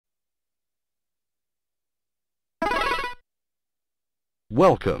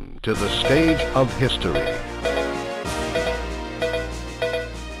Welcome to the stage of history.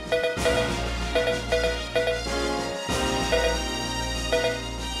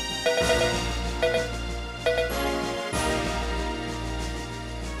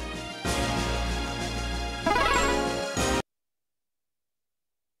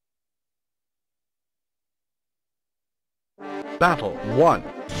 Battle 1.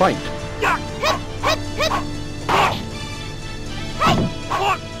 Fight!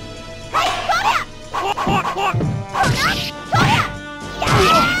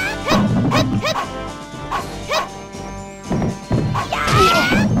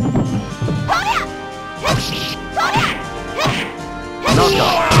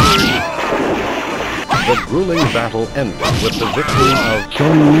 Knockout! The grueling battle ended with the victory of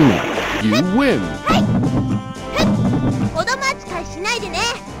Seung. Mina. You win!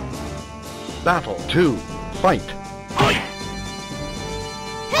 Battle 2. Fight!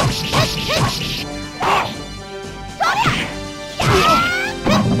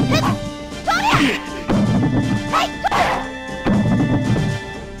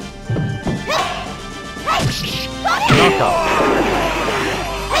 Knockout!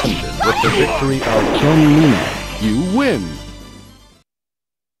 Ended with the victory of Seung. Mina. You win!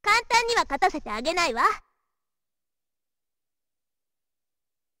 簡単には勝たせてあげないわ。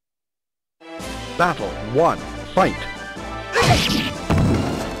Battle 1. Fight!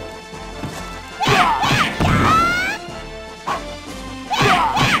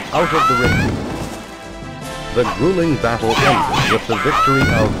 Out of the ring. The grueling battle ended with the victory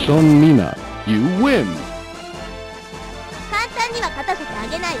of Seung. Mina. You win! 簡単には勝たせてあ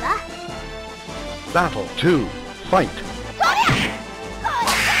げないわ。Battle 2. Fight!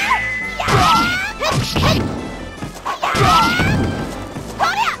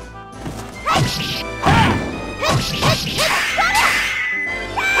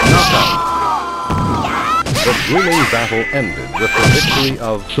 The grueling battle ended with the victory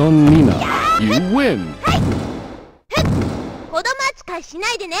of Seung. Mina. You win! 子供扱いし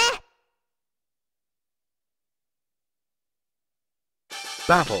ないでね。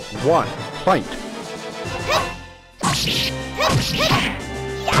Battle 1. Fight!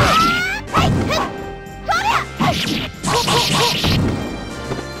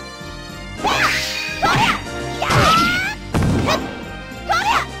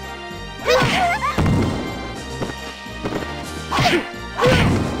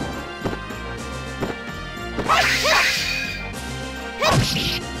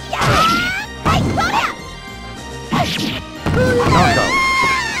 Knockout!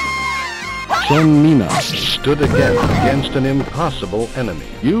 Seung. Mina stood again against an impossible enemy.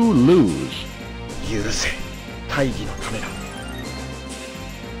 You lose. 許せ。大義のためだ。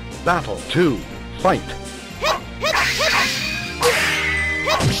Battle 2. Fight!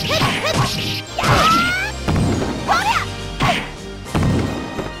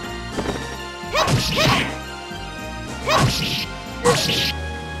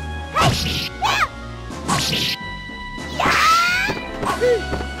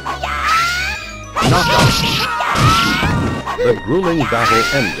 Knockout! The grueling battle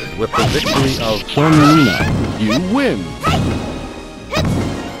ended with the victory of Seung. Mina. You win!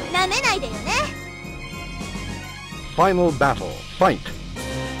 なめないでよね。Final battle. Fight!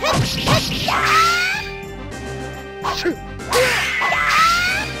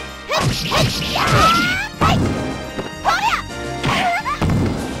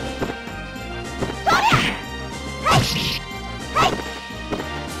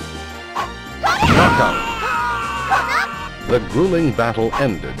 Knockout! The grueling battle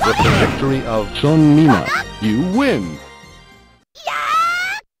ended with the victory of Seung. Mina. You win!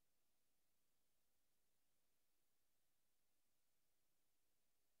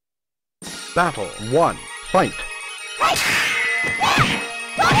 Battle 1. Fight!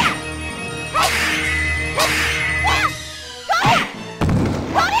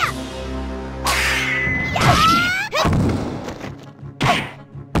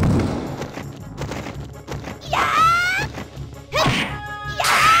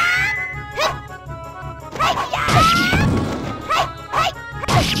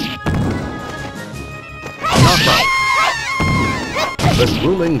 The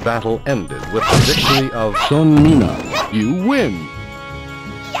grueling battle ended with the victory of Seung. Mina. You win!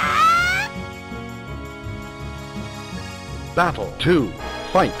 Battle 2.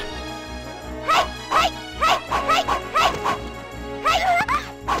 Fight!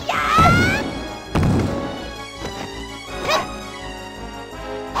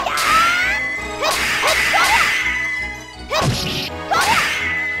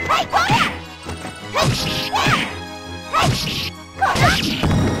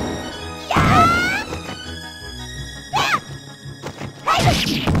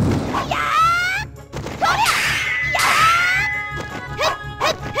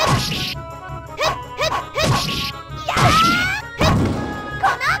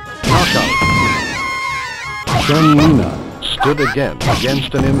 Seung Mina stood again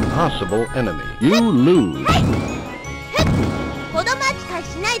against an impossible enemy. You lose. 子供扱い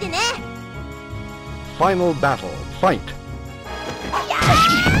しないでね。 Final battle, fight.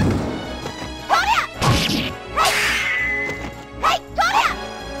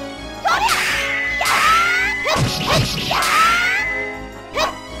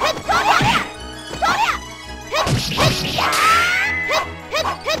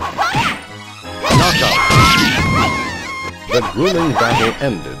 The grueling battle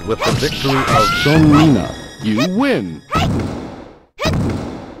ended with the victory of Seung Mina. You win.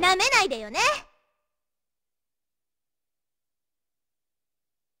 なめないでよね。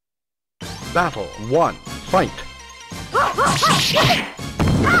 Battle 1. Fight.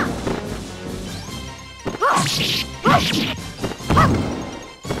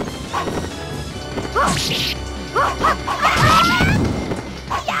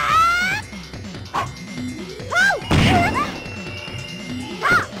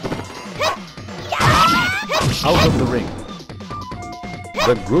 Out of the ring.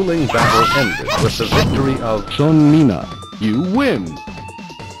 The grueling battle ended with the victory of Seung Mina. You win.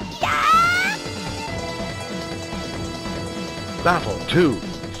 Battle 2.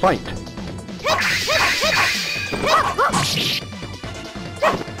 Fight.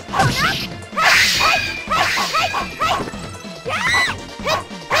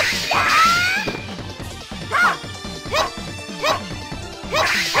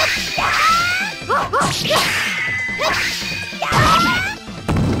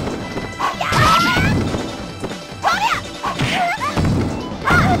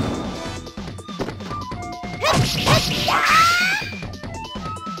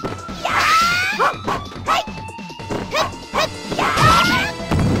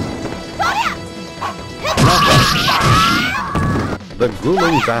 The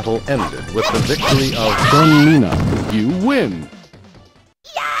grueling battle ended with the victory of Seung Mina. You win.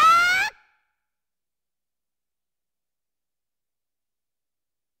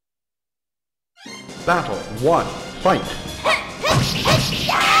 Battle 1. Fight.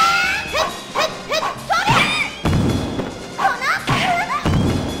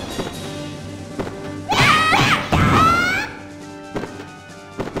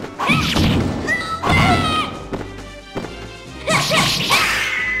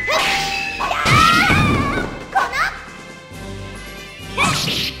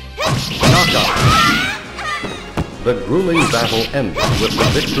 The grueling battle ended with the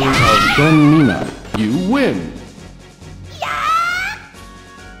victory of Seung Mina. You win.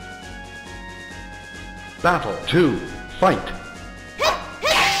 Battle 2. Fight.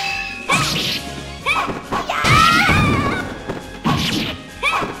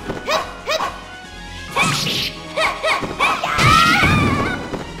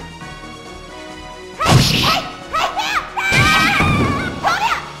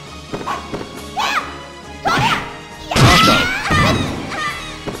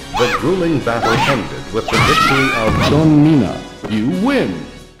 The grueling battle ended with the victory of Seung Mina. You win.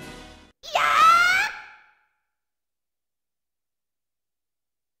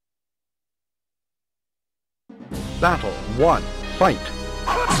 Battle 1. Fight.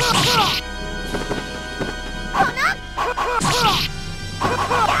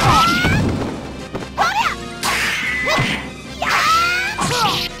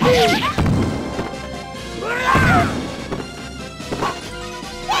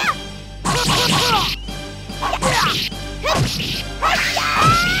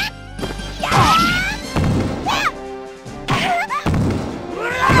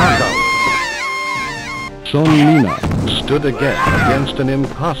 Seung Mina stood again against an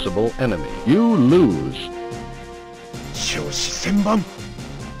impossible enemy. You lose.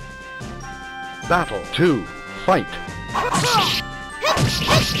 Battle 2. Fight.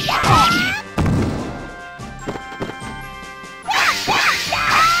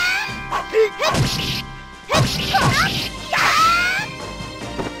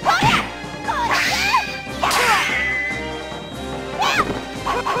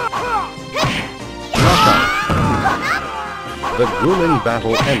 The grueling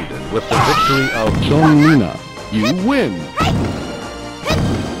battle ended with the victory of Seung Mina. You win.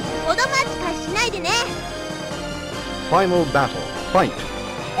 Final battle. Fight.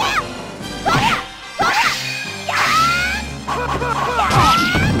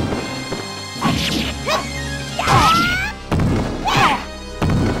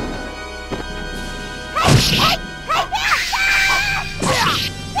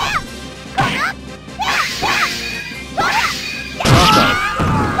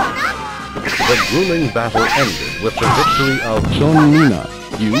 The grueling battle ended with the victory of Seung Mina.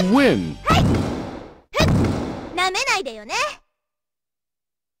 You win. ないでよね。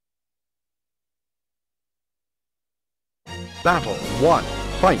Battle 1.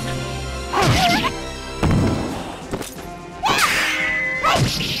 Fight!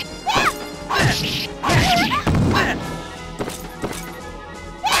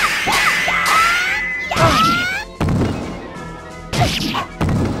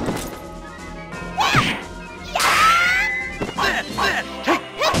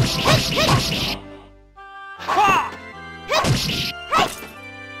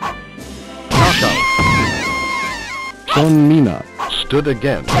 Seung Mina stood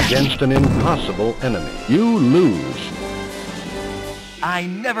again against an impossible enemy. You lose. I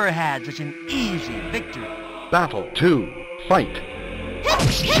never had such an easy victory. Battle 2. Fight!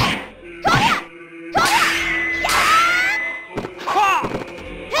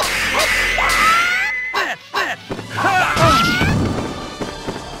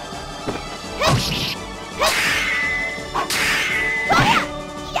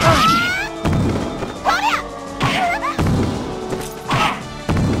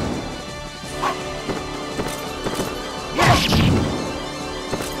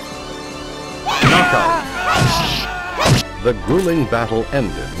 The grueling battle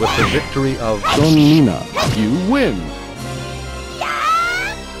ended with the victory of Seung Mina. You win!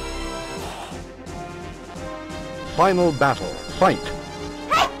 Final battle. Fight!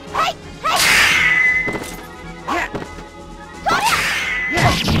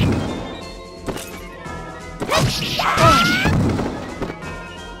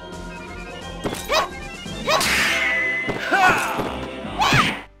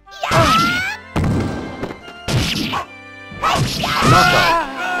 Knockout.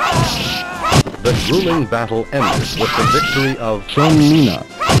 The grueling battle ended with the victory of Seung Mina.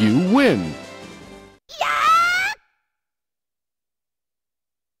 You win!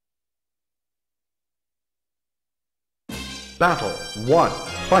 Battle 1.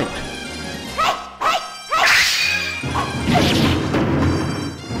 Fight!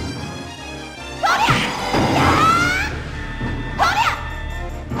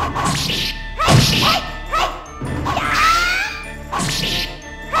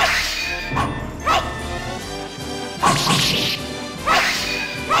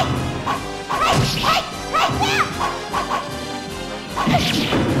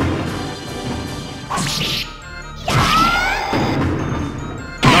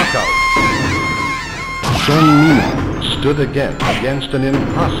 Seung Mina stood again against an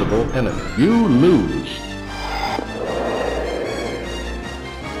impossible enemy. You lose.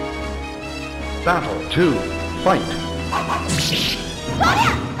 Battle 2. Fight!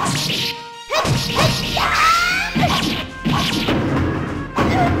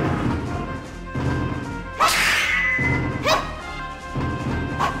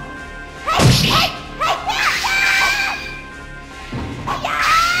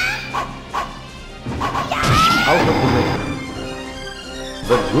 Out of the ring.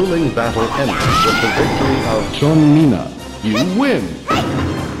 The grueling battle ended with the victory of Seung Mina. You win!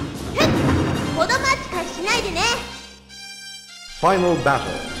 子供扱いしないでね。 Final battle.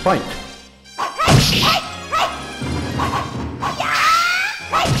 Fight!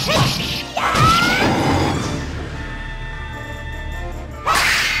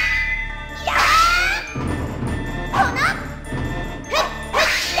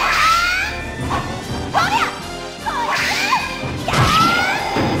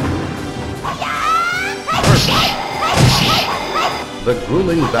 The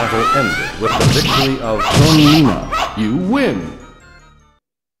grueling battle ended with the victory of Seung Mina. You win!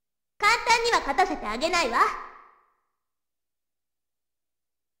 簡単には勝たせてあげないわ。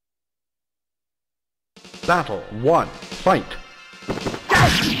 Battle 1. Fight!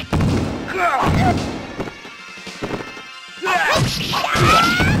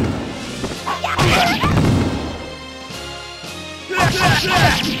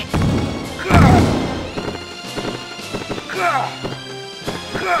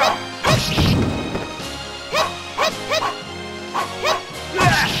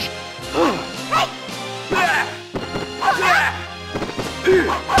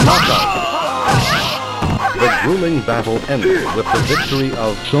 Knockout. The grueling battle ended with the victory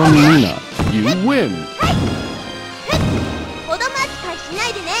of Seung Mina. You win! 子供扱いしな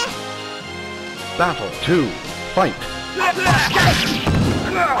いでね。 Battle 2. Fight! Knockout.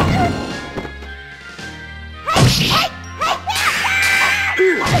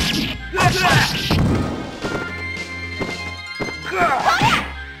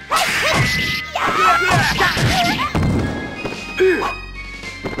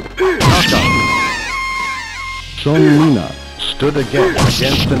 Seung Mina stood again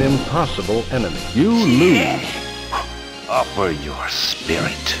against an impossible enemy. You lose. Offer your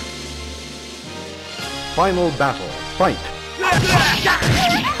spirit. Final battle. Fight.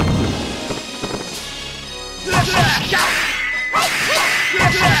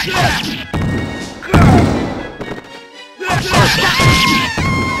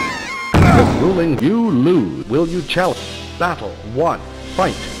 The ruling, you lose. Will you challenge? Battle 1.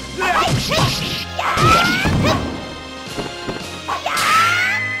 Fight.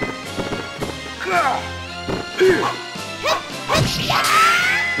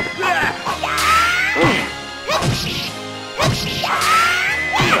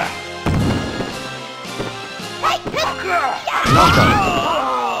 Knockout.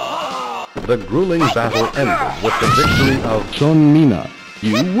 The grueling battle ended with the victory of Seung Mina.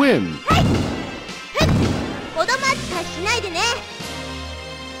 You win.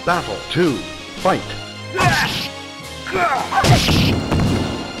 Battle 2. Fight.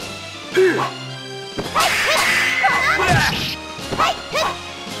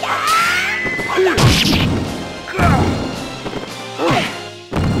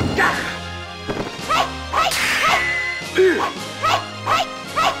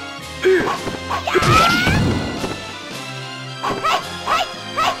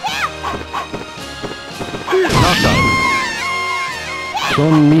 Knockout.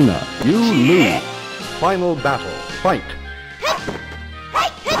 Seung Mina, you lose. Final battle. Fight.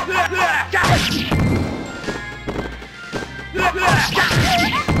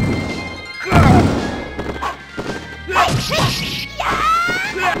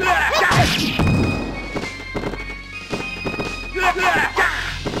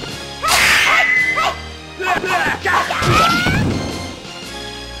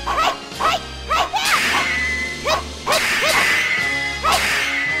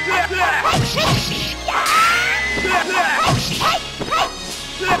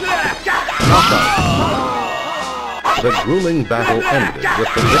 The grueling battle ended with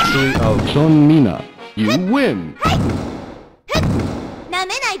the victory of Seung Mina. You win.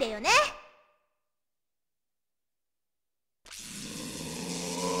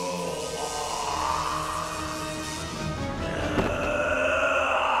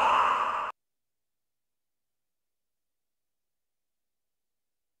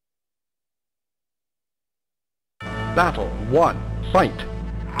 Battle 1. Fight.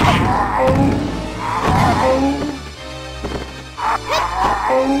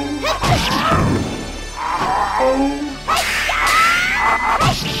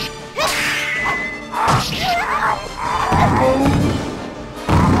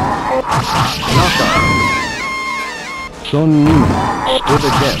 Knockout. Seung Mina stood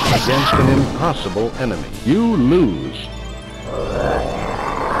against an impossible enemy. You lose.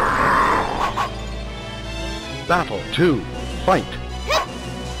 Battle 2. Fight.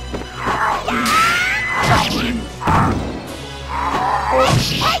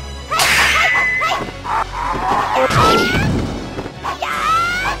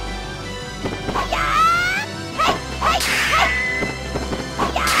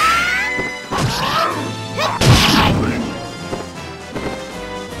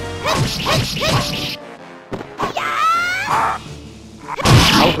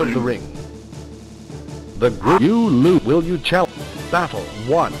 Out of the ring. The group you lose. Will you challenge? Battle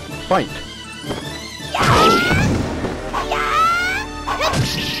 1. Fight.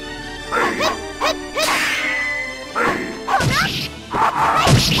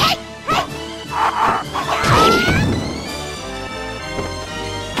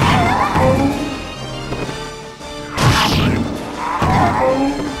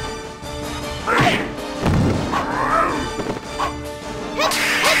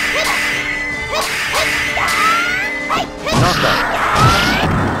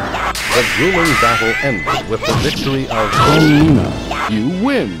 The grueling battle ended with the victory of Seung Mina. You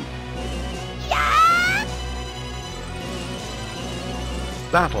win.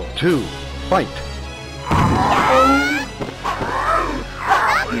 Battle 2. Fight.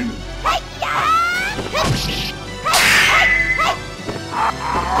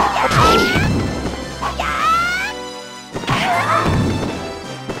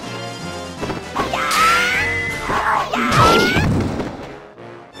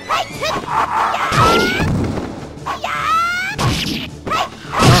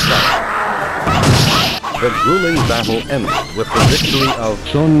 The grueling battle ended with the victory of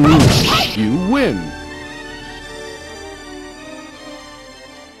Seung Mina. You win.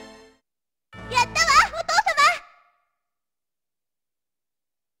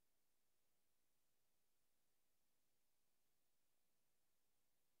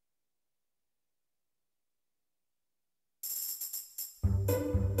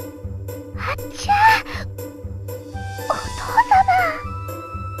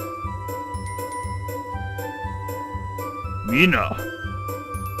 ミナ、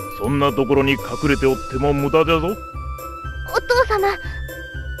そんなところに隠れておっても無駄じゃぞ。お父様、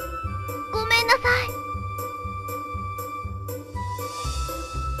ごめんなさ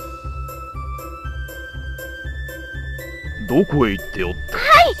い。どこへ行っておった？は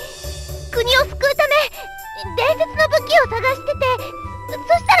い、国を救うため伝説の武器を探してて、そ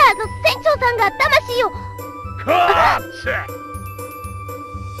したら船長さんが魂を。かーっつ！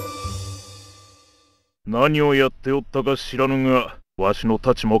何をやっておったか知らぬが、わしの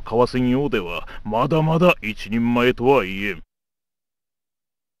太刀もかわせんようではまだまだ一人前とは言えん。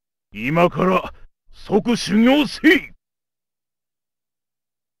今から即修行せい。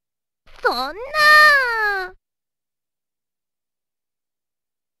そんな。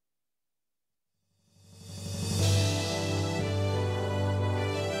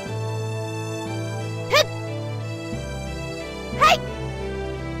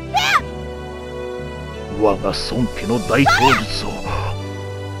我が孫家の大刀術を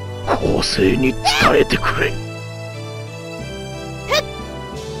後世に伝えてくれ。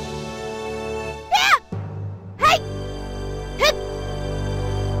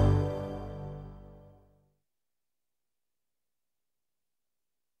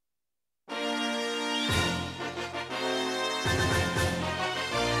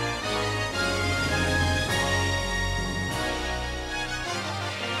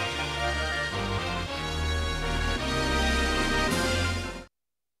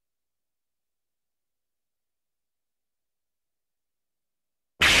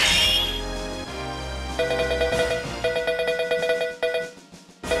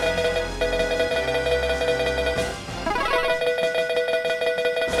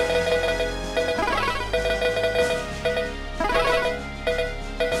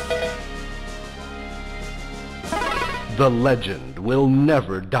The legend will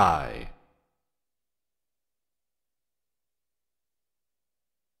never die.